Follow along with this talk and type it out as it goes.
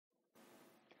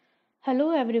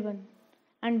Hello everyone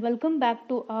and welcome back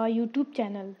to our YouTube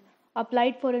channel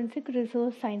Applied Forensic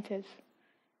Research Sciences.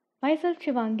 Myself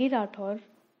Shivangi Rathore,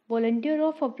 volunteer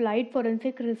of Applied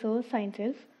Forensic Research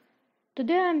Sciences.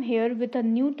 Today I am here with a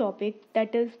new topic,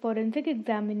 that is Forensic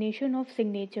Examination of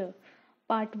Signature,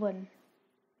 Part 1.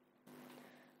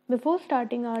 Before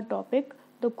starting our topic,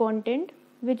 the content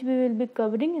which we will be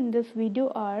covering in this video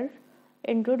are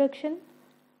Introduction,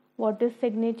 what is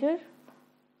signature,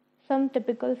 some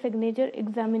typical signature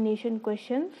examination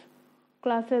questions,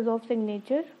 classes of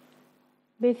signature,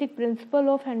 basic principle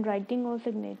of handwriting or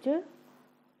signature,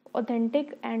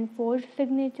 authentic and forged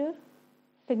signature,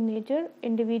 signature,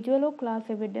 individual or class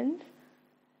evidence,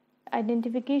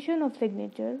 identification of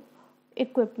signature,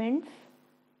 equipments,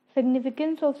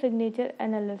 significance of signature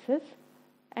analysis,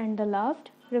 and the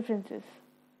last, references.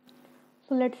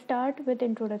 So let's start with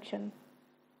introduction.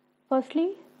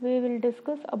 Firstly, we will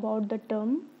discuss about the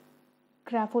term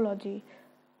graphology.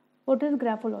 What is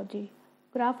graphology?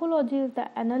 Graphology is the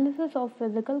analysis of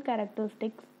physical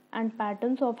characteristics and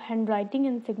patterns of handwriting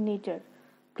and signature,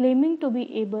 claiming to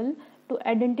be able to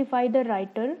identify the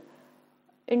writer,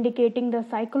 indicating the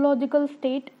psychological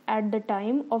state at the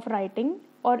time of writing,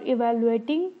 or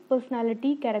evaluating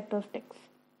personality characteristics.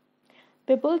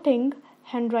 People think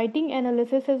handwriting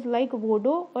analysis is like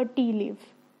voodoo or tea leaves.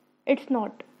 It's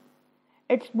not.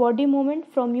 It's body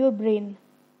movement from your brain.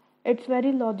 It's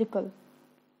very logical.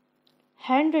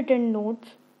 Handwritten notes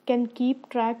can keep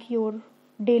track your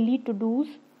daily to-dos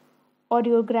or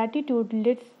your gratitude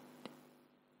list,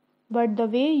 but the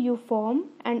way you form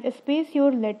and space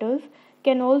your letters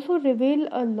can also reveal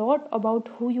a lot about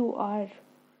who you are,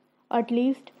 at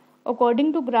least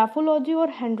according to graphology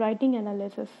or handwriting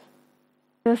analysis.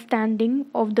 Understanding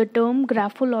of the term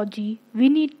graphology, we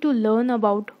need to learn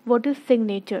about what is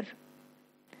signature.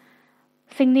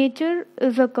 Signature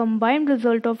is a combined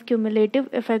result of cumulative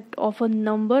effect of a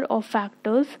number of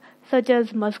factors such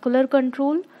as muscular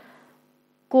control,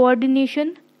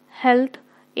 coordination, health,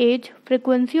 age,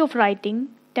 frequency of writing,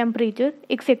 temperature,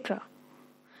 etc.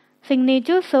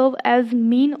 Signatures serve as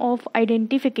means of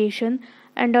identification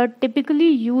and are typically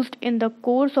used in the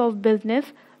course of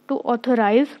business to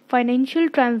authorize financial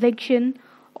transactions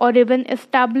or even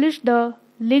establish the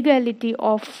legality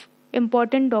of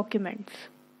important documents.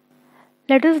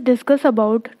 Let us discuss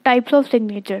about types of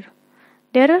signature.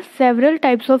 There are several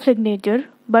types of signature,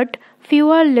 but few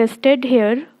are listed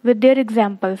here with their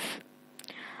examples.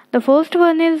 The first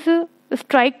one is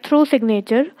strike-through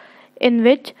signature, in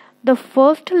which the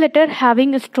first letter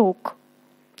having a stroke.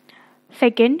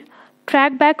 Second,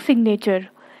 track-back signature,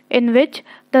 in which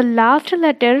the last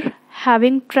letter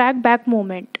having track-back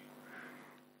movement.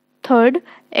 Third,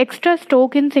 extra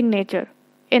stroke in signature,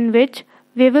 in which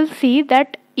we will see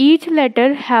that each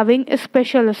letter having a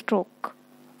special stroke.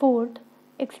 Fourth,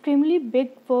 extremely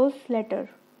big first letter,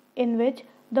 in which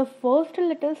the first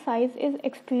letter size is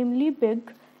extremely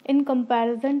big in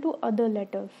comparison to other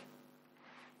letters.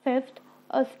 Fifth,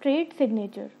 a straight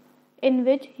signature, in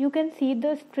which you can see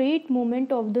the straight movement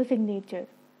of the signature.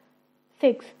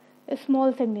 Sixth, a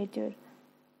small signature.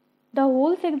 The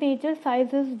whole signature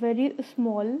size is very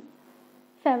small.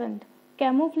 Seventh,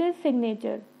 camouflage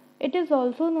signature. It is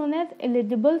also known as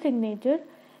illegible signature,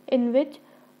 in which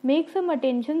make some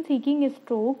attention-seeking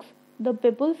strokes. The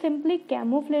people simply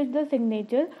camouflage the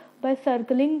signature by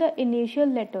circling the initial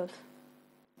letters.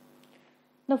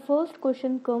 The first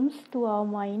question comes to our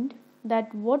mind,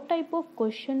 that what type of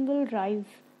question will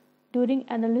rise during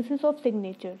analysis of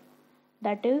signature?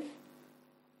 That is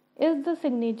the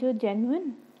signature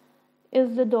genuine?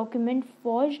 Is the document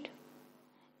forged?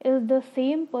 Is the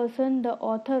same person the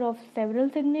author of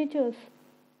several signatures?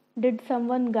 Did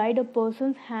someone guide a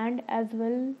person's hand as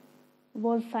well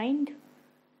was signed?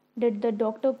 Did the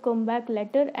doctor come back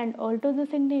later and alter the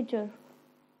signature?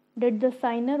 Did the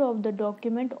signer of the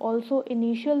document also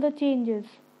initial the changes?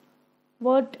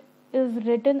 What is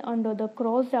written under the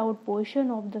crossed out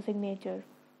portion of the signature?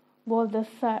 Was the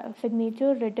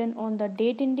signature written on the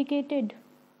date indicated?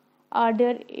 Are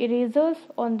there erasers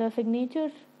on the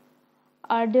signatures?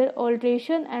 Are there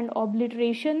alteration and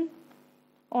obliteration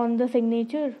on the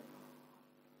signature?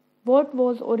 What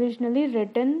was originally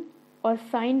written or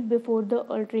signed before the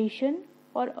alteration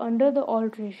or under the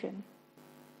alteration?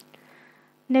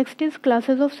 Next is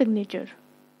classes of signature.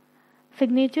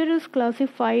 Signature is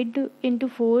classified into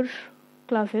 4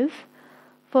 classes.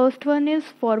 First one is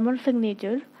formal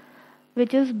signature,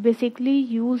 which is basically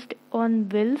used on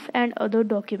wills and other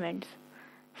documents.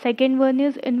 Second one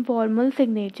is informal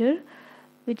signature,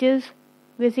 which is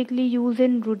basically used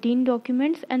in routine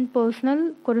documents and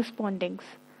personal correspondence.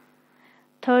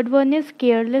 Third one is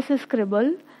careless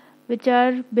scribble, which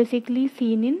are basically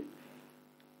seen in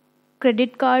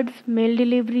credit cards, mail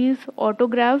deliveries,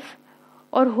 autographs,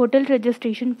 or hotel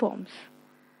registration forms.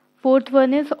 Fourth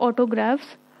one is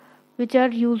autographs, which are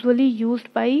usually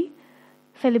used by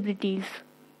celebrities.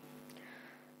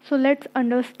 So let's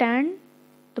understand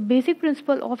the basic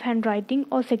principle of handwriting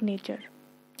or signature.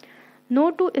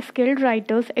 No two skilled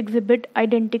writers exhibit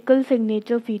identical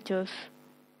signature features.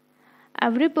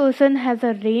 Every person has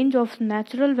a range of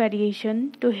natural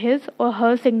variation to his or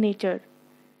her signature.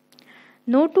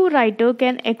 No two writer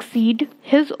can exceed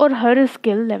his or her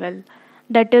skill level.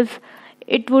 That is,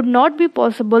 it would not be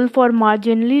possible for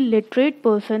marginally literate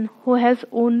person who has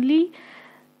only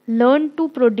learned to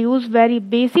produce very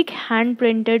basic hand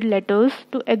printed letters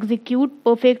to execute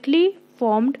perfectly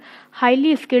formed,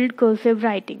 highly skilled cursive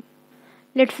writing.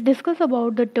 Let's discuss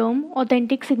about the term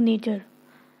authentic signature.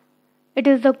 It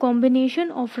is the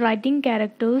combination of writing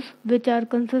characters which are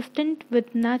consistent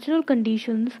with natural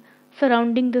conditions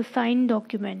surrounding the signed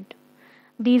document.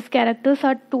 These characters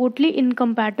are totally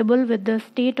incompatible with the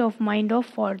state of mind of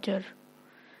forger.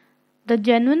 The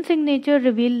genuine signature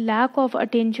reveals lack of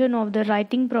attention of the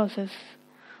writing process.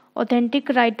 Authentic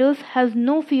writers has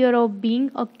no fear of being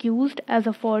accused as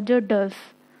a forger does.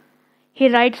 He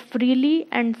writes freely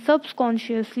and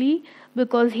subconsciously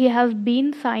because he has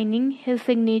been signing his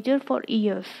signature for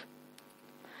years.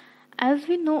 As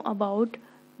we know about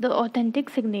the authentic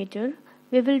signature,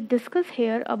 we will discuss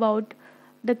here about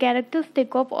the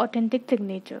characteristic of authentic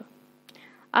signature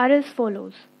are as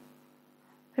follows.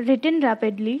 Written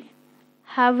rapidly,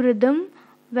 have rhythm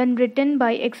when written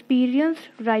by experienced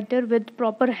writer with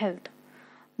proper health,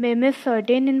 may miss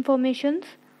certain informations,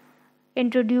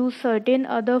 introduce certain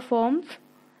other forms,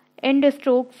 end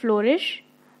stroke flourish,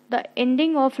 the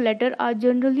ending of letter are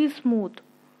generally smooth,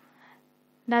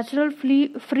 natural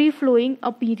free flowing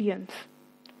appearance.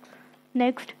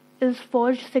 Next is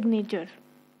forged signature.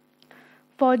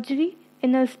 Forgery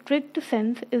in a strict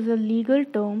sense is a legal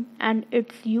term and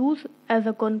its use as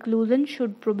a conclusion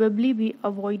should probably be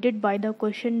avoided by the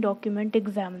question document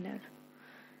examiner.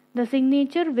 The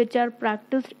signature which are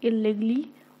practiced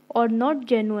illegally or not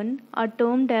genuine are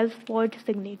termed as forged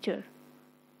signature.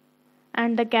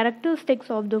 And the characteristics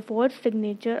of the forged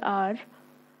signature are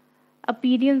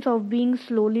appearance of being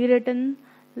slowly written,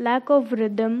 lack of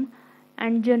rhythm,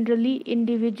 and generally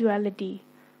individuality,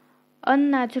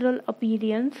 unnatural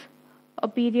appearance,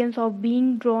 appearance of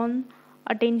being drawn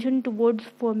attention towards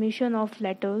formation of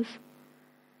letters,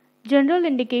 general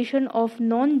indication of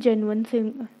non-genuine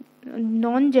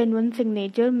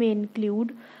signature may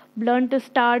include blunt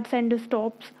starts and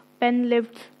stops, pen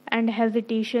lifts and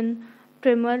hesitation,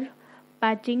 tremor,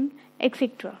 patching,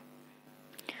 etc.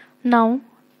 Now,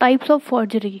 types of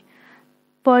forgery.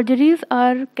 Forgeries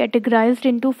are categorized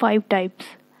into 5 types.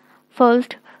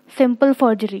 First, simple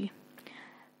forgery,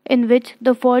 in which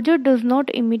the forger does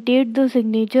not imitate the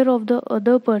signature of the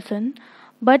other person,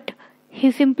 but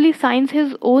he simply signs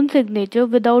his own signature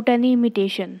without any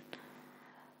imitation.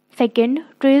 Second,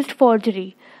 traced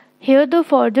forgery. Here the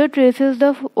forger traces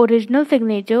the original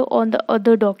signature on the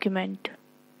other document.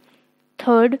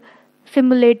 Third,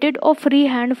 simulated or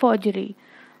freehand forgery.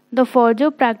 The forger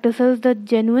practices the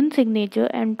genuine signature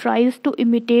and tries to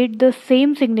imitate the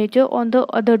same signature on the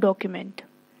other document.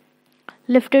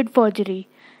 Lifted forgery.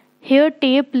 Here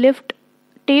tape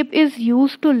is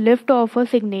used to lift off a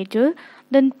signature,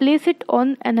 then place it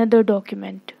on another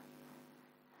document.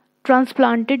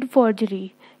 Transplanted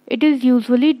forgery. It is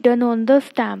usually done on the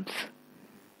stamps.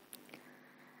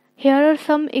 Here are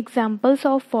some examples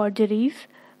of forgeries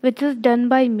which is done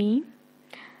by me.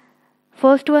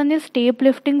 First one is tape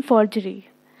lifting forgery,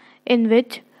 in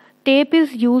which tape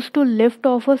is used to lift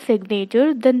off a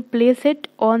signature then place it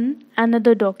on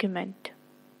another document.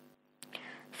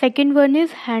 Second one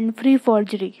is hand-free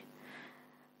forgery.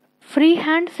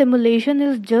 Freehand simulation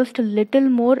is just a little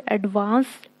more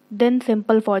advanced than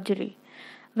simple forgery.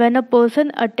 When a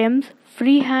person attempts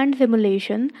freehand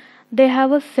simulation, they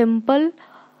have a symbol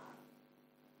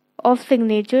of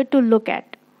signature to look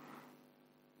at.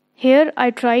 Here I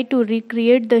try to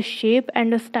recreate the shape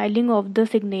and the styling of the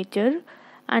signature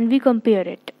and we compare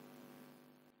it.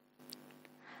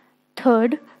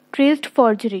 Third, traced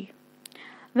forgery.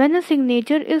 When a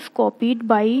signature is copied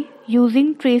by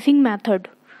using tracing method,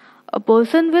 a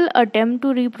person will attempt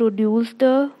to reproduce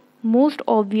the most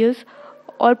obvious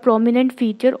or prominent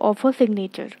feature of a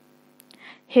signature.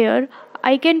 Here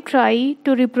I can try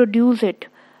to reproduce it.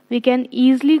 We can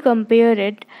easily compare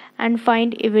it and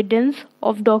find evidence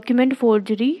of document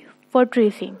forgery for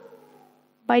tracing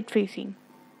by tracing.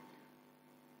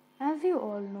 As you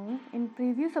all know, in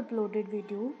previous uploaded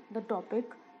video, the topic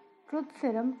truth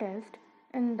serum test,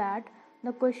 in that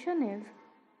the question is,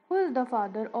 who is the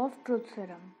father of truth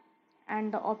serum?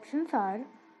 And the options are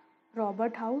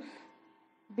Robert House,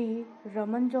 B.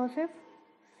 Raman Joseph,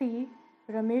 C.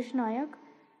 Ramesh Nayak,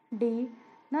 D.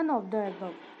 None of the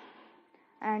above.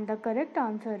 And the correct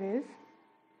answer is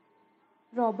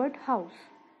Robert House.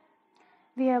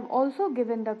 We have also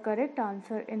given the correct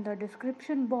answer in the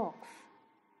description box.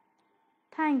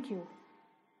 Thank you.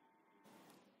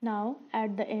 Now,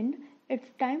 at the end, it's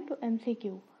time to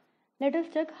MCQ. Let us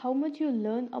check how much you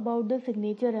learn about the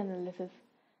signature analysis.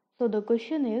 So the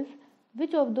question is,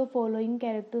 which of the following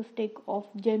characteristic of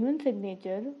genuine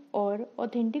signature or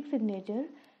authentic signature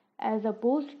as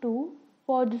opposed to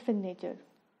forged signature?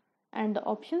 And the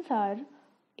options are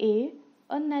A.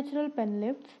 Unnatural pen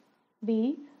lifts,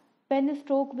 B. Pen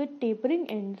stroke with tapering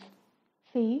ends,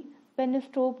 C. Pen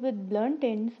stroke with blunt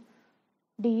ends,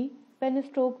 D. Pen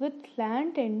stroke with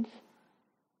slant ends.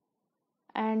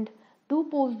 And do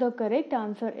post the correct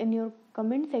answer in your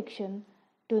comment section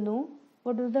to know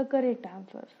what is the correct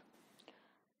answer.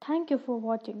 Thank you for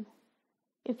watching.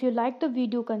 If you like the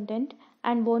video content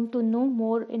and want to know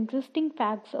more interesting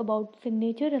facts about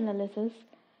signature analysis,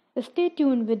 stay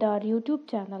tuned with our YouTube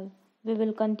channel. We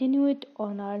will continue it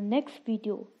on our next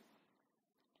video.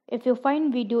 If you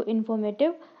find video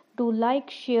informative, do like,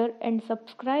 share and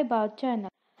subscribe our channel.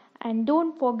 And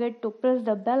don't forget to press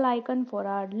the bell icon for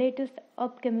our latest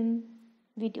upcoming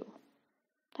video.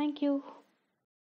 Thank you.